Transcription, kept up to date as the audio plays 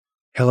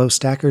Hello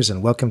Stackers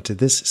and welcome to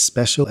this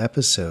special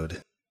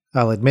episode.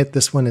 I'll admit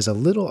this one is a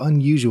little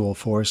unusual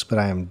for us, but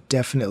I am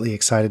definitely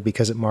excited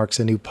because it marks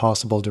a new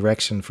possible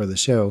direction for the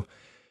show.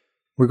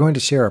 We're going to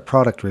share a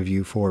product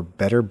review for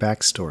Better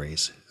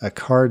Backstories, a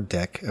card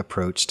deck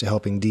approach to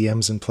helping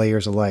DMs and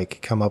players alike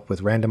come up with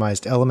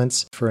randomized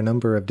elements for a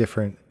number of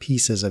different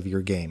pieces of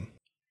your game.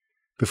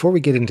 Before we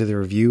get into the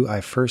review,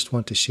 I first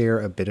want to share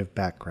a bit of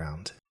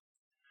background.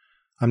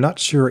 I'm not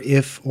sure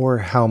if or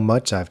how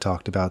much I've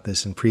talked about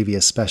this in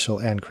previous special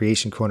and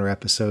Creation Corner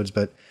episodes,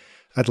 but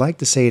I'd like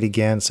to say it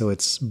again so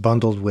it's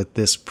bundled with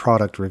this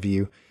product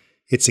review.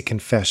 It's a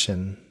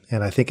confession,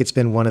 and I think it's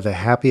been one of the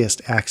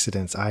happiest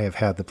accidents I have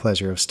had the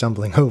pleasure of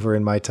stumbling over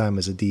in my time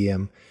as a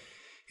DM.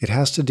 It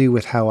has to do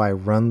with how I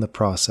run the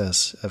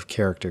process of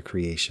character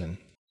creation.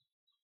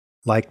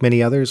 Like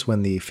many others,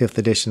 when the 5th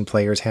edition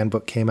Player's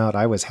Handbook came out,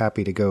 I was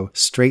happy to go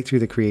straight through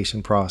the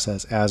creation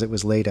process as it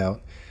was laid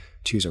out.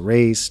 Choose a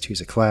race, choose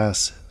a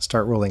class,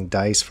 start rolling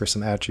dice for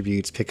some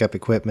attributes, pick up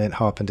equipment,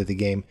 hop into the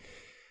game.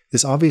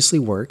 This obviously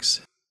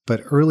works,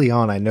 but early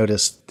on I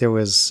noticed there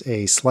was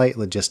a slight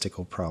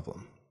logistical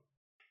problem.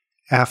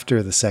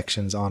 After the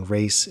sections on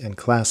race and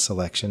class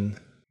selection,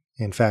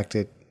 in fact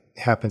it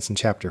happens in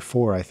Chapter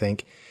 4 I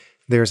think,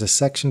 there's a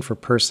section for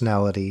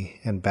personality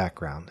and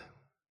background.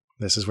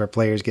 This is where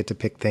players get to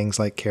pick things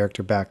like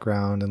character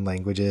background and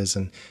languages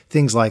and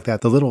things like that,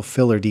 the little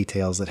filler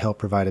details that help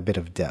provide a bit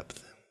of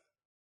depth.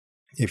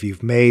 If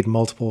you've made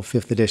multiple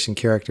 5th edition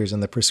characters in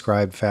the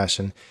prescribed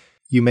fashion,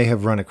 you may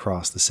have run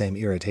across the same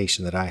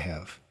irritation that I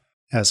have.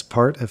 As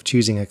part of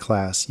choosing a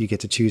class, you get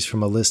to choose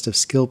from a list of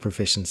skill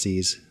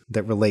proficiencies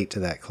that relate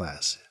to that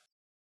class.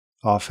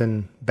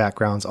 Often,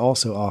 backgrounds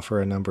also offer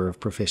a number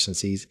of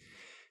proficiencies,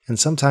 and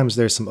sometimes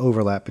there's some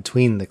overlap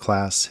between the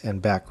class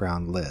and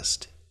background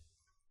list.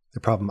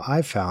 The problem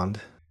I've found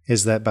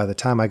is that by the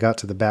time I got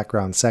to the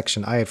background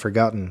section, I had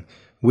forgotten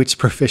which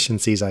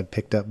proficiencies I'd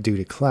picked up due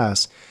to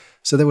class,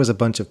 so there was a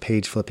bunch of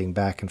page flipping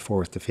back and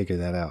forth to figure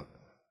that out.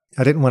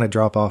 I didn't want to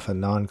drop off a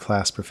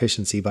non-class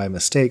proficiency by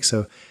mistake,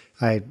 so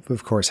I,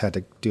 of course, had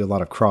to do a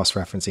lot of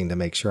cross-referencing to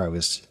make sure I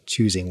was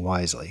choosing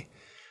wisely.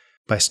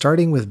 By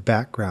starting with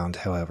background,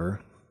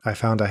 however, I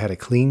found I had a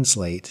clean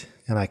slate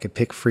and I could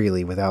pick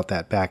freely without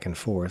that back and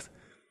forth.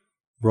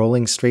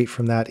 Rolling straight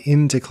from that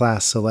into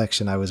class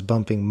selection, I was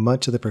bumping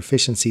much of the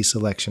proficiency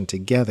selection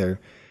together,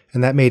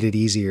 and that made it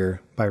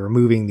easier by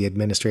removing the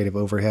administrative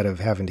overhead of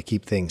having to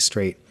keep things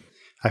straight.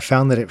 I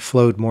found that it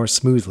flowed more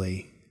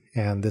smoothly,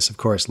 and this of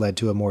course led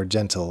to a more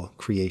gentle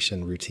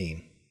creation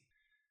routine.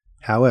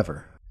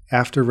 However,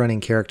 after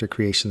running character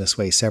creation this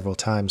way several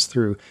times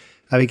through,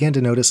 I began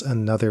to notice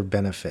another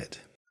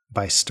benefit.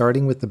 By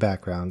starting with the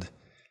background,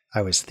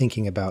 I was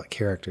thinking about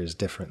characters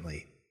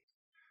differently.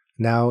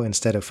 Now,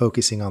 instead of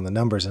focusing on the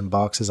numbers and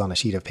boxes on a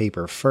sheet of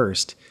paper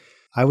first,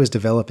 I was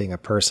developing a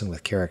person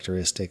with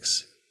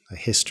characteristics, a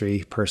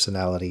history,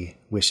 personality,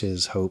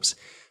 wishes, hopes.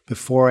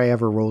 Before I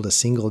ever rolled a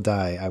single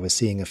die, I was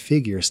seeing a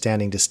figure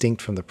standing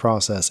distinct from the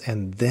process,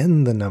 and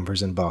then the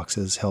numbers and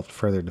boxes helped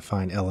further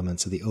define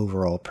elements of the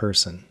overall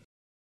person.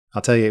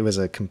 I'll tell you, it was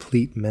a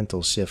complete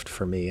mental shift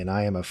for me, and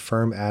I am a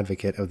firm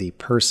advocate of the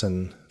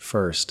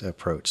person-first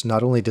approach.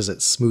 Not only does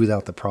it smooth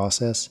out the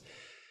process,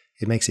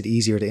 it makes it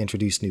easier to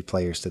introduce new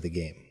players to the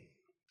game.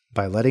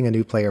 By letting a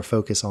new player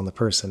focus on the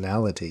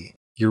personality,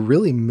 you're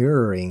really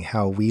mirroring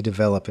how we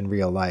develop in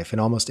real life. In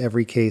almost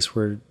every case,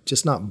 we're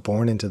just not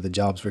born into the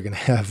jobs we're going to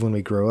have when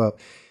we grow up.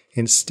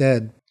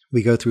 Instead,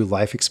 we go through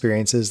life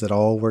experiences that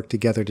all work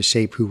together to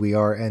shape who we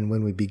are, and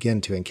when we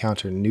begin to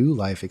encounter new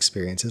life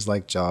experiences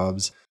like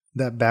jobs,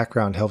 that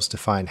background helps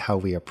define how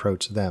we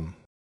approach them.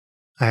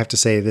 I have to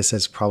say this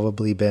has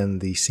probably been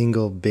the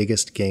single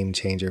biggest game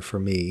changer for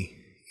me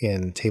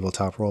in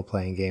tabletop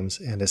role-playing games,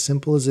 and as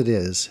simple as it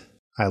is,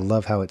 I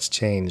love how it's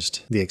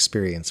changed the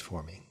experience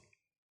for me.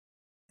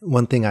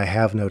 One thing I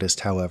have noticed,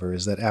 however,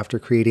 is that after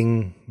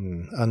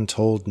creating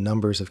untold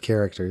numbers of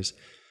characters,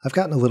 I've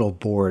gotten a little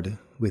bored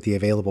with the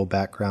available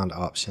background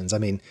options. I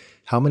mean,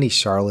 how many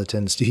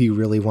charlatans do you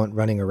really want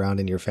running around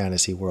in your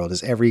fantasy world?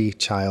 Is every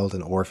child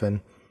an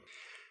orphan?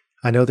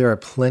 I know there are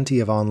plenty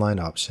of online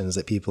options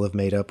that people have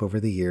made up over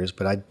the years,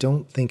 but I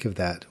don't think of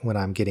that when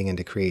I'm getting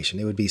into creation.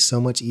 It would be so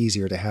much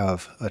easier to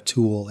have a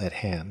tool at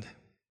hand.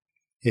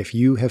 If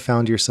you have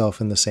found yourself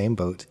in the same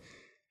boat,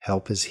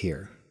 help is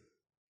here.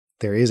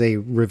 There is a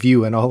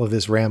review in all of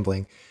this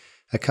rambling.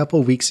 A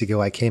couple weeks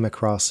ago, I came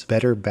across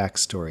Better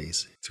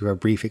Backstories through a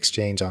brief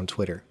exchange on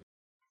Twitter.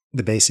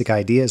 The basic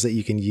idea is that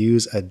you can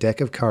use a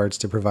deck of cards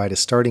to provide a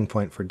starting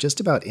point for just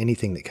about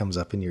anything that comes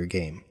up in your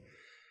game.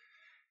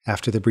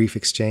 After the brief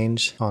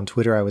exchange on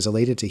Twitter, I was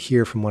elated to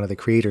hear from one of the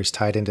creators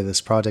tied into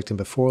this project, and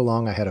before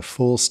long, I had a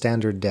full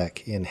standard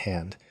deck in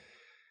hand.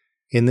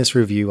 In this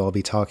review, I'll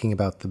be talking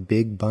about the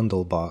Big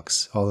Bundle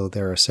box, although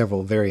there are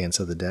several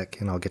variants of the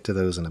deck, and I'll get to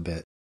those in a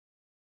bit.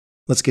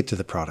 Let's get to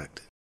the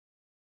product.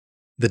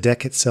 The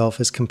deck itself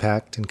is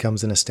compact and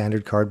comes in a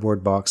standard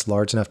cardboard box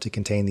large enough to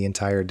contain the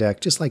entire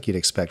deck, just like you'd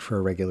expect for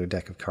a regular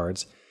deck of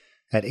cards.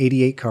 At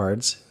 88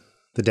 cards,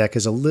 the deck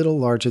is a little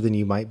larger than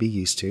you might be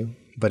used to.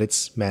 but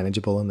it's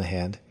manageable in the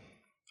hand.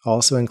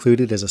 Also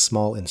included is a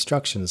small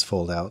instructions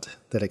foldout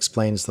that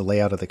explains the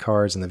layout of the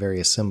cards and the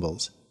various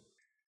symbols.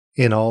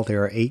 In all,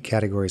 there are 8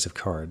 categories of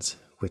cards,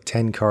 with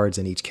 10 cards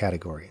in each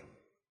category.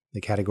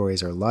 The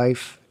categories are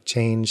life,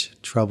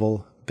 change,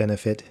 trouble,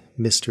 benefit,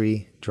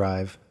 mystery,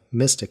 drive,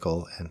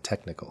 mystical, and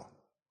technical.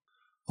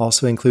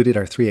 Also included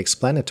are 3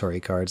 explanatory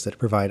cards that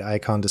provide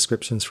icon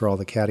descriptions for all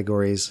the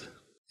categories,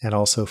 and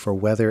also for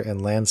weather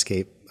and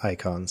landscape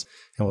icons,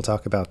 and we'll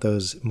talk about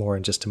those more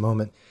in just a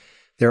moment.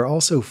 There are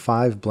also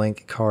 5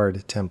 blank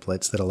card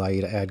templates that allow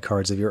you to add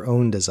cards of your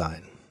own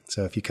design.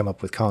 So if you come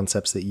up with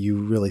concepts that you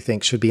really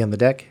think should be in the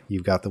deck,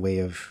 you've got the way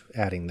of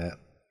adding that.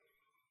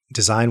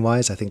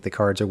 Design-wise, I think the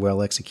cards are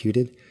well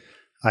executed.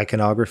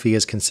 Iconography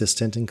is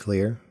consistent and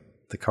clear.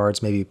 The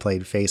cards may be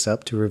played face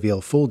up to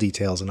reveal full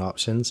details and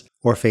options,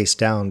 or face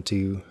down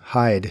to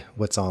hide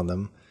what's on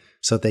them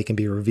so that they can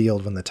be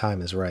revealed when the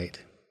time is right.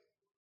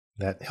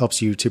 That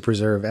helps you to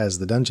preserve, as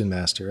the Dungeon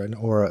Master, an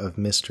aura of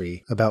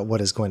mystery about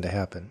what is going to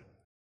happen.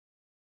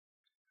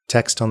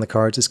 Text on the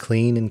cards is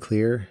clean and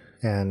clear,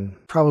 and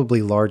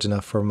probably large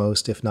enough for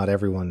most, if not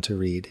everyone, to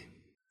read.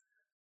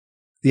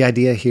 The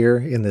idea here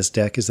in this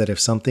deck is that if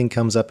something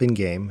comes up in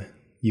game,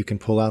 you can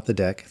pull out the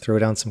deck, throw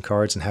down some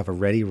cards, and have a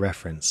ready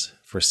reference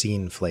for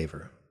scene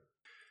flavor.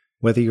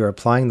 Whether you're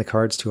applying the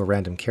cards to a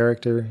random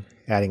character,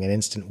 adding an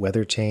instant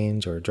weather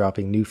change, or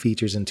dropping new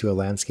features into a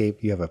landscape,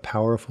 you have a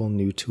powerful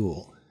new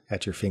tool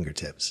at your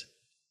fingertips.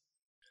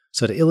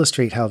 So to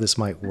illustrate how this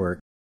might work,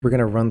 we're going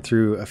to run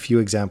through a few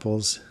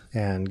examples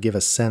and give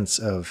a sense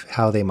of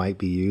how they might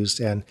be used.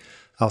 And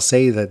I'll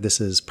say that this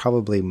is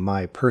probably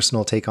my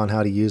personal take on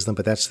how to use them,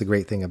 but that's the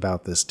great thing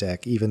about this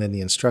deck. Even in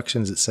the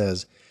instructions, it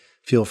says,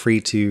 feel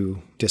free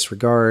to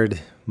disregard,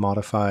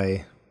 modify,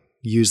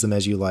 use them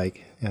as you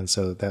like. And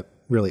so that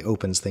really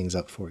opens things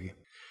up for you.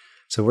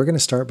 So we're going to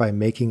start by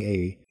making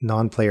a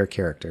non-player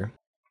character.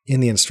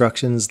 In the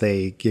instructions,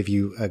 they give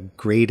you a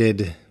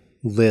graded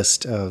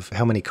list of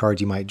how many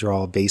cards you might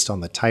draw based on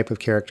the type of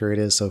character it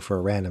is. So for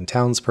a random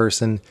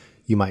townsperson,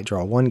 you might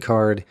draw 1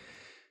 card,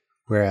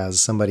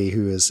 whereas somebody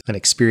who is an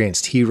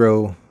experienced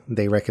hero,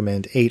 they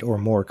recommend 8 or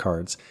more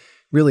cards.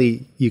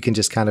 Really, you can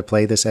just kind of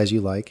play this as you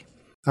like.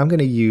 I'm going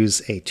to use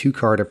a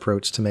 2-card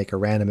approach to make a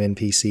random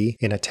NPC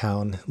in a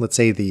town. Let's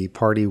say the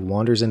party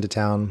wanders into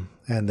town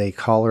and they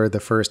collar the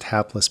first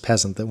hapless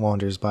peasant that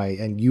wanders by,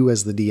 and you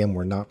as the DM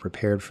were not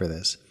prepared for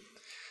this.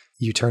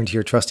 You turn to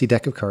your trusty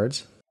deck of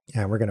cards,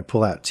 and we're going to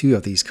pull out 2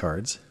 of these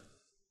cards.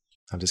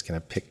 I'm just going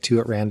to pick 2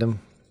 at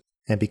random.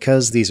 And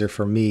because these are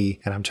for me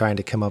and I'm trying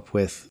to come up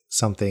with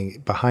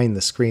something behind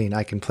the screen,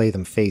 I can play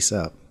them face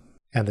up.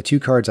 And the 2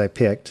 cards I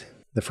picked,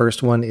 the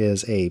first one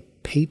is a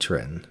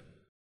patron.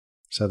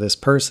 So this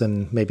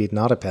person, maybe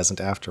not a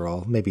peasant after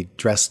all, maybe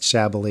dressed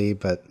shabbily,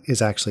 but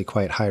is actually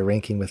quite high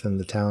ranking within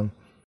the town,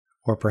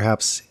 or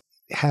perhaps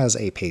has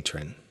a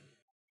patron.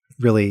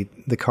 Really,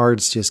 the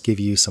cards just give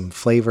you some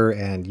flavor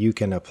and you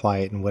can apply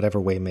it in whatever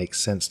way makes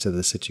sense to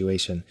the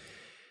situation.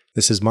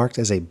 This is marked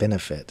as a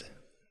benefit.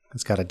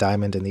 It's got a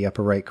diamond in the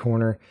upper right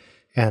corner,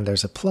 and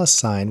there's a plus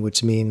sign,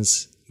 which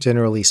means,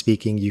 generally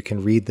speaking, you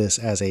can read this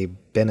as a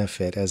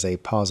benefit, as a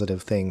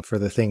positive thing for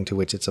the thing to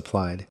which it's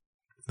applied.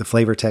 The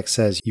flavor text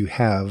says you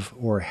have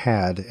or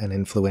had an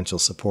influential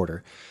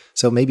supporter.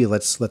 So maybe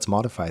let's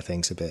modify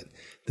things a bit.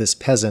 This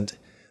peasant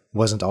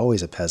wasn't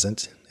always a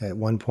peasant. At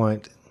one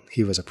point,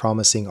 he was a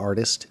promising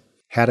artist,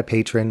 had a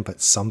patron,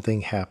 but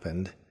something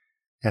happened.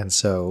 And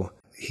so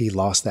he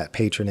lost that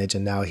patronage,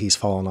 and now he's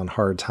fallen on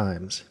hard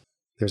times.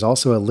 There's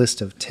also a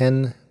list of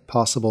 10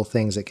 possible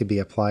things that could be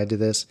applied to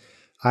this.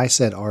 I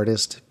said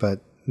artist,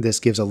 but this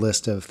gives a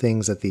list of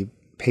things that the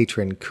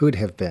patron could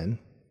have been.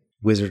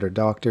 Wizard or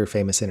doctor,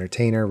 famous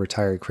entertainer,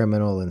 retired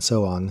criminal, and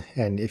so on.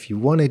 And if you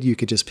wanted, you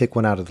could just pick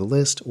one out of the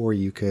list, or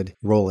you could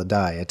roll a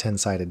die, a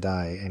 10-sided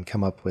die, and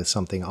come up with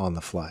something on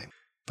the fly.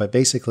 But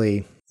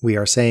basically, we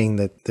are saying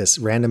that this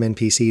random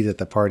NPC that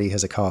the party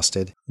has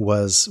accosted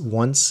was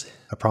once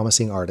a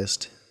promising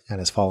artist and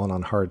has fallen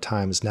on hard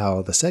times.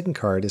 Now, the second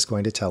card is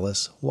going to tell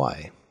us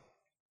why.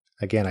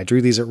 Again, I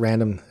drew these at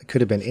random. It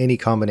could have been any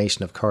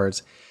combination of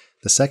cards.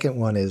 The second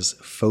one is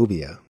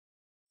phobia.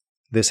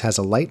 This has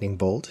a lightning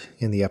bolt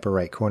in the upper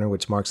right corner,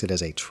 which marks it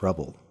as a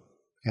trouble.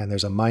 And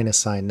there's a minus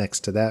sign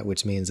next to that,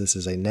 which means this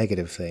is a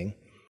negative thing.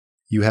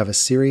 You have a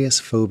serious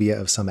phobia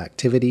of some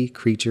activity,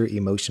 creature,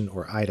 emotion,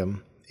 or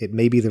item. It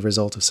may be the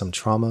result of some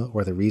trauma,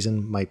 or the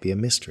reason might be a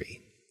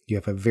mystery. You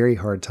have a very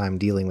hard time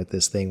dealing with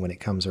this thing when it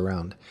comes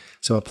around.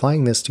 So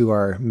applying this to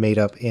our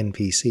made-up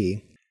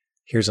NPC,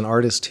 here's an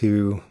artist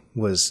who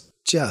was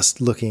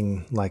just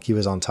looking like he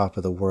was on top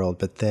of the world,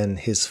 but then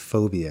his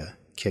phobia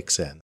kicks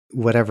in.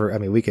 Whatever, I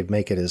mean, we could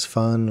make it as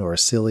fun or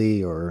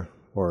silly or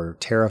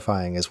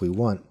terrifying as we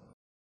want.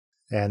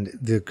 And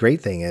the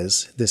great thing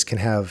is this can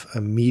have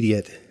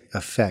immediate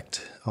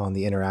effect on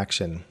the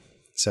interaction.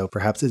 So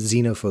perhaps it's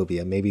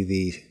xenophobia. Maybe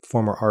the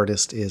former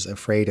artist is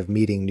afraid of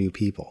meeting new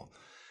people.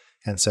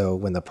 And so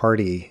when the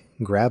party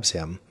grabs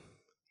him,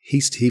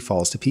 he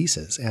falls to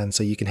pieces. And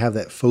so you can have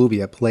that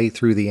phobia play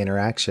through the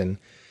interaction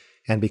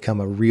and become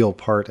a real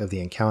part of the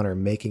encounter,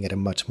 making it a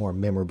much more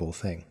memorable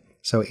thing.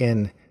 So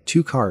in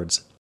 2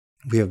 cards,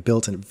 we have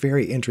built a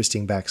very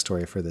interesting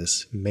backstory for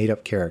this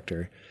made-up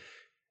character.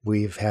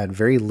 We've had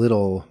very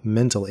little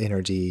mental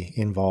energy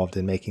involved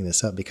in making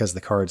this up because the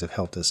cards have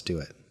helped us do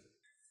it.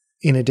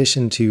 In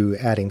addition to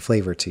adding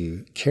flavor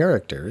to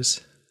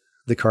characters,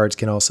 the cards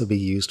can also be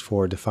used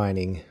for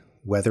defining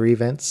weather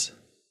events.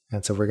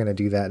 And so we're going to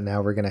do that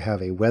now. We're going to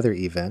have a weather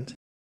event.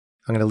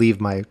 I'm going to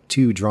leave my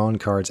 2 drawn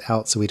cards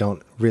out so we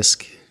don't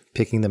risk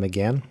picking them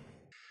again.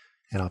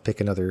 And I'll pick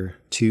another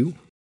 2.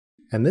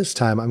 And this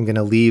time I'm going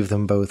to leave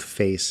them both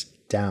face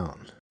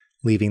down,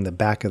 leaving the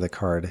back of the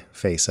card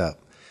face up.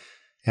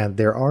 And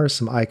there are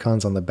some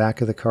icons on the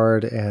back of the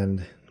card,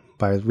 and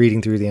by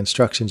reading through the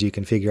instructions you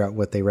can figure out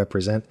what they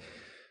represent.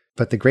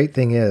 But the great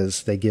thing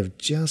is they give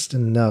just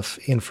enough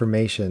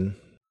information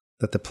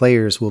that the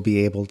players will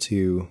be able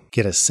to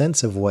get a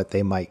sense of what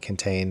they might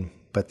contain,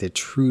 but the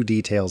true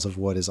details of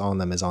what is on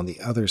them is on the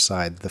other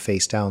side, the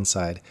face down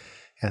side.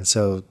 And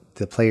so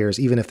the players,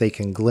 even if they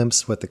can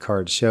glimpse what the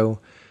cards show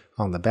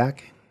on the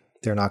back,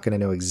 they're not going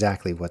to know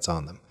exactly what's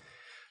on them.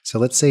 So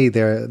let's say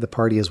the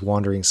party is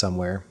wandering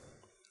somewhere.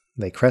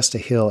 They crest a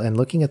hill, and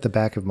looking at the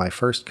back of my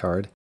first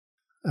card,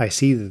 I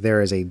see that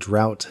there is a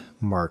drought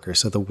marker.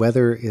 So the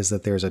weather is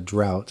that there's a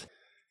drought,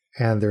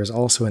 and there's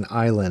also an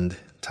island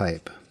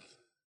type.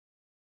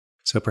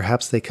 So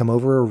perhaps they come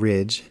over a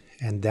ridge,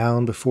 and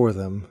down before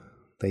them,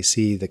 they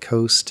see the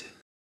coast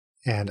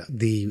and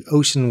the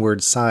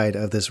oceanward side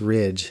of this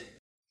ridge.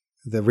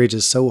 The ridge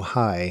is so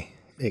high,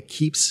 it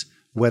keeps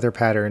weather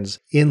patterns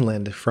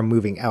inland from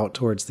moving out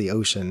towards the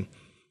ocean.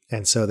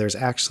 And so there's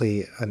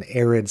actually an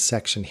arid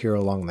section here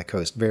along the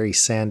coast, very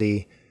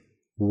sandy,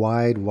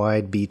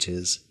 wide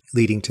beaches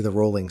leading to the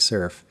rolling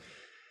surf.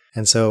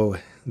 And so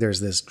there's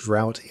this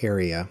drought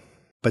area,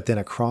 but then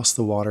across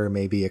the water,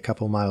 maybe a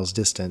couple miles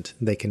distant,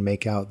 they can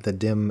make out the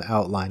dim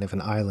outline of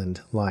an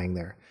island lying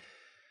there.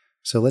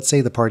 So let's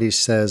say the party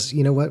says,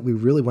 you know what, we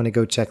really want to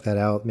go check that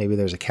out. Maybe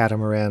there's a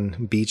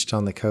catamaran beached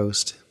on the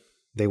coast.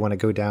 They want to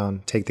go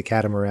down, take the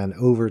catamaran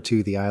over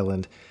to the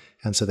island,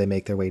 and so they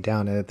make their way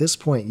down. And at this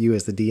point, you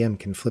as the DM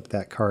can flip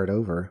that card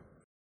over.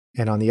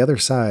 And on the other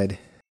side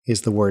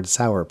is the word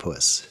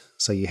sourpuss.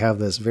 So you have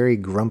this very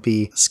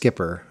grumpy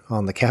skipper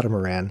on the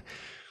catamaran,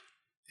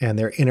 and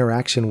their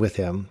interaction with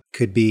him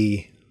could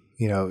be,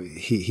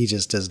 he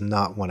just does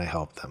not want to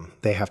help them.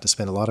 They have to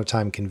spend a lot of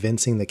time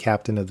convincing the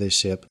captain of this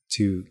ship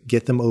to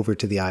get them over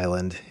to the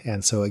island.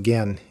 And so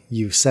again,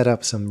 you've set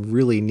up some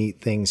really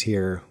neat things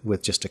here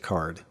with just a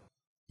card.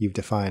 You've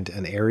defined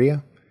an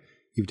area,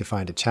 you've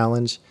defined a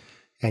challenge,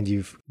 and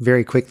you've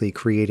very quickly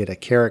created a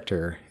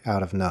character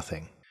out of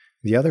nothing.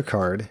 The other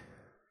card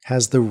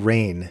has the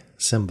rain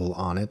symbol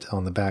on it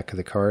on the back of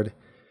the card,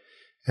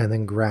 and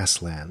then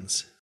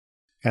grasslands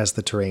as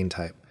the terrain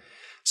type.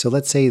 So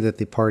let's say that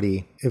the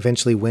party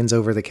eventually wins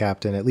over the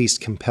captain, at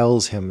least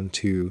compels him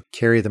to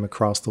carry them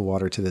across the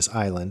water to this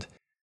island.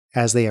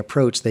 As they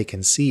approach, they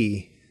can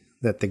see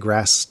that the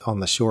grass on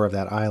the shore of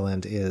that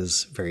island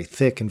is very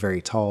thick and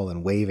very tall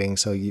and waving.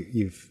 So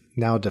you've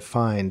now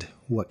defined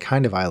what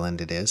kind of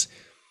island it is.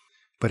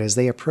 But as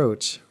they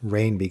approach,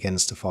 rain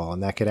begins to fall,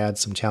 and that could add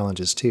some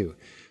challenges too,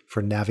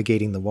 for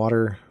navigating the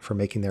water, for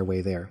making their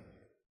way there.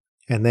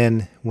 And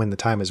then when the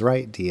time is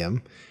right,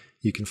 DM,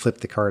 you can flip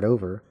the card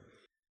over,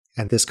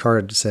 and this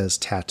card says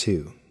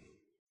tattoo.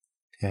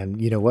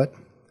 And you know what?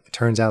 It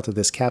turns out that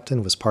this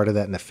captain was part of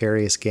that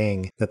nefarious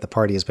gang that the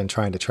party has been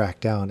trying to track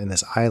down, and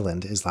this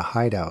island is the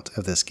hideout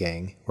of this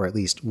gang, or at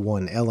least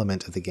one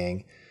element of the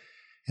gang.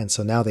 And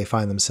so now they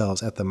find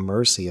themselves at the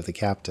mercy of the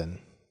captain.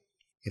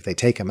 If they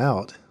take him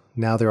out,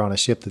 now they're on a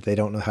ship that they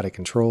don't know how to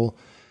control.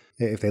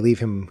 If they leave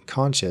him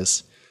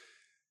conscious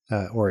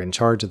or in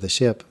charge of the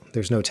ship,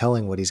 there's no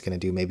telling what he's going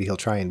to do. Maybe he'll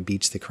try and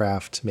beach the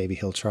craft. Maybe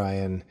he'll try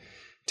and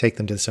take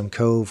them to some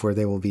cove where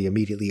they will be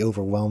immediately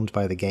overwhelmed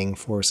by the gang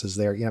forces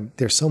there.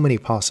 There's so many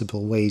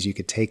possible ways you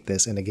could take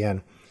this. And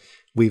again,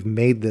 we've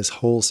made this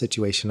whole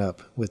situation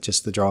up with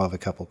just the draw of a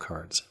couple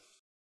cards.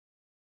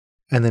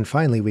 And then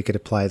finally, we could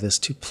apply this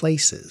to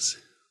places.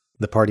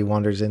 The party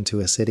wanders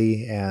into a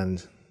city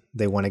and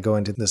they want to go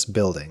into this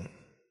building.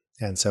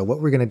 And so what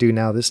we're going to do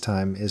now this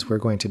time is we're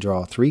going to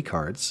draw 3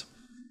 cards.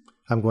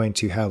 I'm going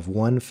to have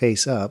one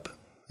face up.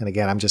 And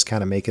again, I'm just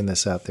kind of making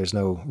this up. There's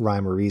no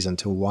rhyme or reason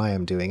to why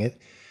I'm doing it.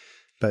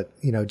 But,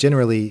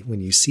 generally when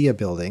you see a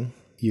building,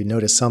 you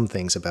notice some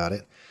things about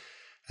it.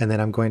 And then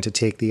I'm going to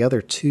take the other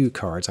 2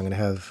 cards. I'm going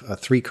to have a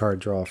 3-card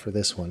draw for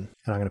this one.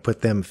 And I'm going to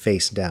put them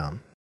face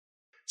down.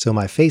 So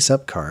my face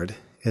up card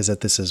is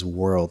that this is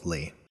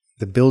worldly.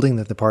 The building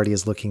that the party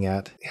is looking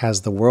at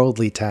has the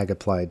worldly tag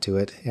applied to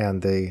it,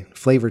 and the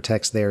flavor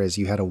text there is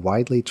you had a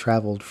widely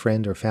traveled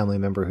friend or family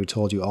member who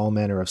told you all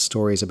manner of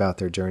stories about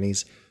their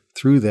journeys.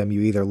 Through them,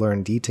 you either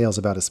learn details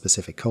about a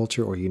specific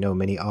culture or you know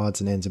many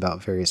odds and ends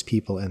about various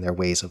people and their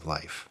ways of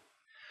life.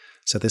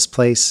 So this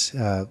place,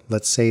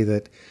 let's say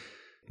that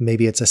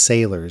maybe it's a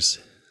sailor's,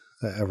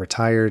 a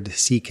retired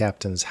sea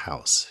captain's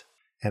house.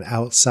 And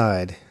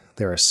outside,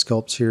 there are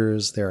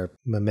sculptures, there are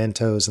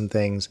mementos and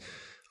things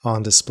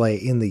on display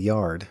in the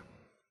yard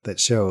that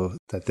show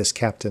that this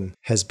captain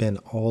has been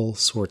all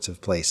sorts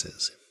of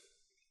places.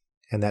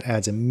 And that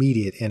adds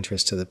immediate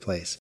interest to the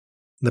place.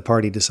 The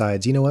party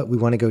decides, you know what, we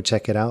want to go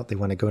check it out. They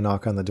want to go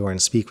knock on the door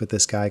and speak with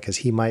this guy because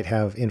he might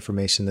have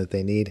information that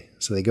they need.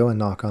 So they go and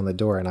knock on the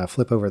door, and I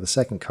flip over the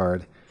second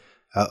card.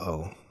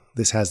 Uh-oh,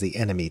 this has the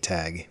enemy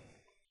tag.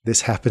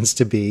 This happens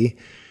to be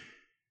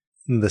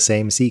the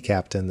same sea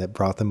captain that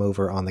brought them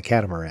over on the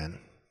catamaran.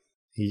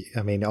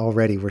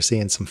 Already we're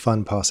seeing some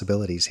fun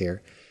possibilities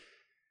here.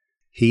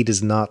 He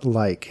does not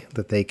like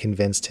that they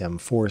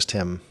forced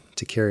him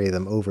to carry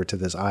them over to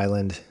this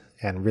island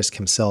and risk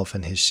himself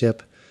and his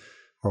ship,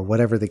 or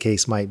whatever the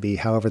case might be,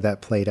 however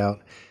that played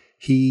out.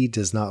 He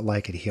does not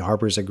like it. He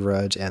harbors a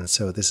grudge, and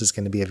so this is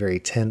going to be a very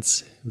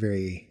tense,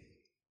 very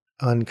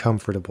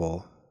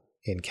uncomfortable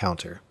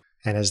encounter.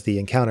 And as the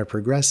encounter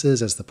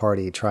progresses, as the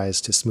party tries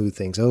to smooth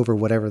things over,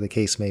 whatever the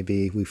case may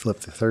be, we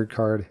flip the third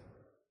card,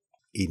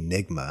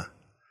 Enigma.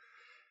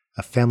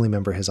 A family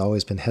member has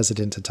always been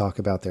hesitant to talk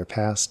about their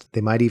past.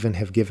 They might even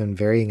have given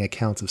varying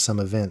accounts of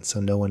some event, so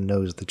no one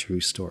knows the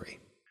true story.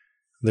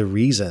 The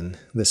reason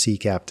the sea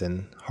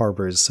captain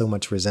harbors so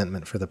much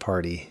resentment for the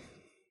party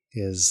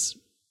is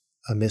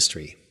a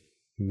mystery.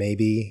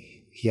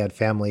 Maybe he had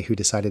family who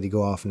decided to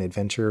go off an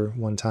adventure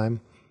one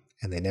time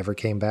and they never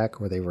came back,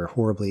 or they were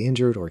horribly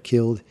injured or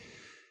killed,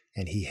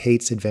 and he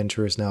hates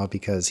adventurers now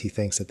because he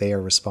thinks that they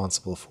are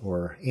responsible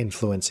for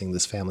influencing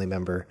this family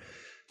member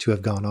to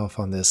have gone off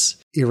on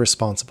this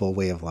irresponsible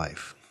way of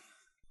life.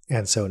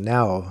 And so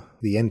now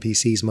the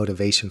NPC's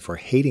motivation for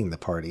hating the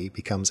party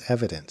becomes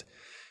evident.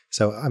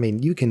 So,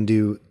 you can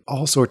do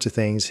all sorts of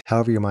things.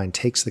 However your mind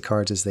takes the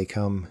cards as they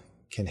come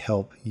can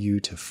help you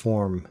to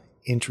form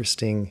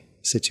interesting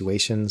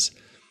situations.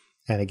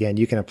 And again,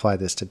 you can apply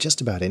this to just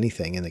about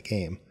anything in the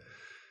game.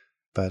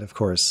 But of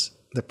course,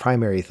 the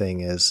primary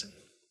thing is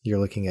you're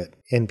looking at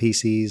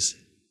NPCs,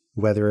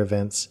 weather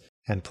events,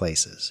 and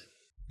places.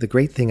 The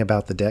great thing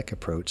about the deck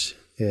approach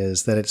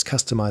is that it's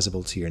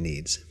customizable to your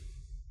needs.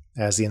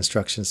 As the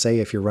instructions say,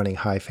 if you're running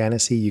high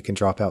fantasy, you can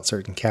drop out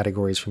certain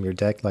categories from your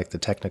deck, like the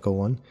technical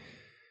one.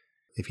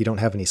 If you don't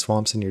have any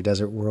swamps in your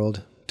desert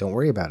world, don't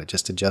worry about it.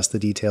 Just adjust the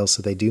details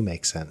so they do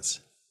make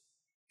sense.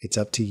 It's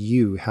up to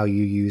you how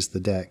you use the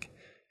deck,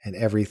 and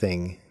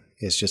everything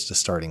is just a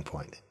starting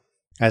point.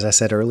 As I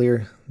said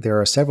earlier, there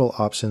are several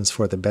options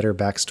for the Better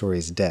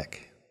Backstories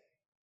deck.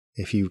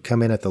 If you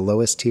come in at the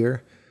lowest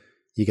tier,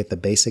 you get the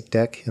basic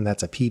deck, and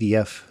that's a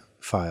PDF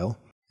file,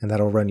 and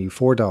that'll run you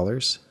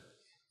 $4.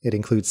 It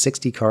includes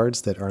 60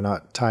 cards that are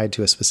not tied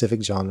to a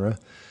specific genre.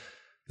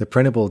 The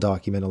printable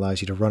document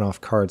allows you to run off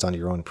cards on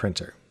your own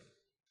printer.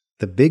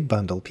 The Big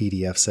Bundle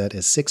PDF set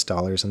is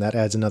 $6, and that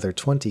adds another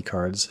 20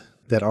 cards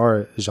that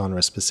are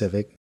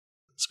genre-specific,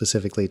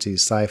 specifically to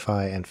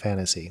sci-fi and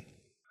fantasy.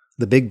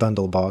 The Big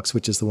Bundle box,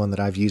 which is the one that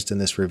I've used in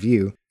this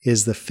review,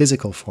 is the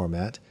physical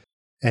format,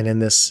 and in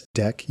this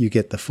deck you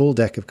get the full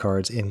deck of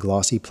cards in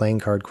glossy playing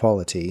card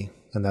quality,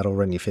 and that'll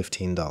run you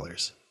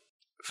 $15.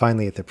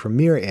 Finally, at the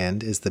premier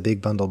end is the Big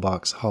Bundle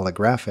box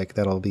holographic.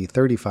 That'll be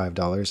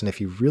 $35, and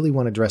if you really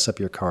want to dress up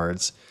your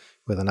cards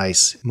with a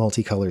nice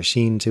multicolor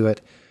sheen to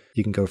it,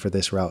 you can go for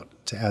this route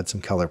to add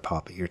some color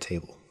pop at your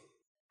table.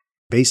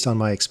 Based on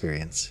my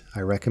experience,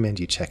 I recommend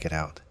you check it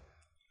out.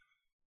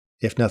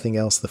 If nothing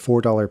else, the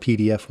 $4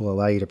 PDF will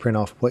allow you to print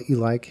off what you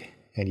like,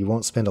 and you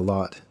won't spend a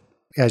lot.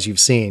 As you've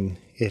seen,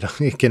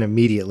 it can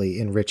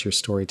immediately enrich your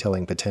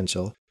storytelling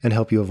potential and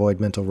help you avoid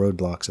mental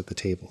roadblocks at the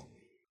table.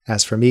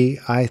 As for me,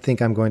 I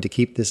think I'm going to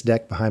keep this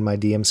deck behind my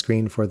DM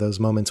screen for those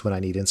moments when I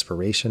need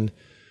inspiration,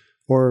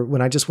 or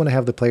when I just want to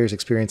have the players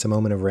experience a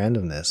moment of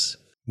randomness,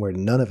 where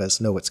none of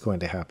us know what's going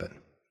to happen.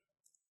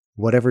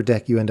 Whatever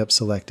deck you end up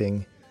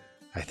selecting,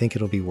 I think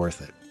it'll be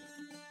worth it.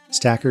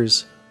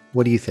 Stackers,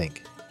 what do you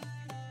think?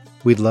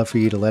 We'd love for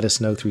you to let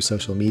us know through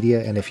social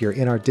media, and if you're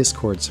in our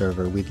Discord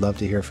server, we'd love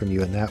to hear from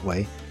you in that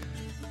way.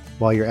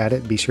 While you're at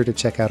it, be sure to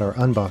check out our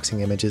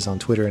unboxing images on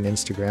Twitter and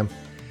Instagram.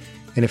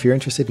 And if you're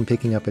interested in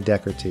picking up a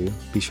deck or two,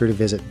 be sure to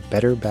visit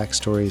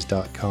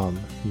betterbackstories.com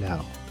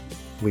now.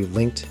 We've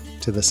linked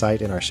to the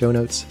site in our show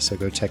notes, so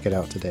go check it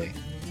out today.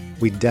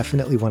 We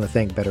definitely want to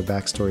thank Better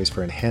Backstories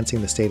for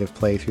enhancing the state of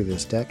play through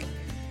this deck,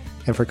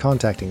 and for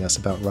contacting us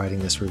about writing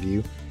this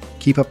review.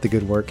 Keep up the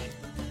good work,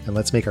 and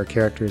let's make our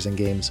characters and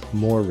games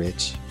more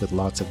rich with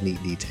lots of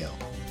neat detail.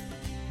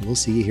 We'll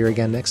see you here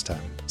again next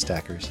time,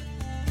 Stackers.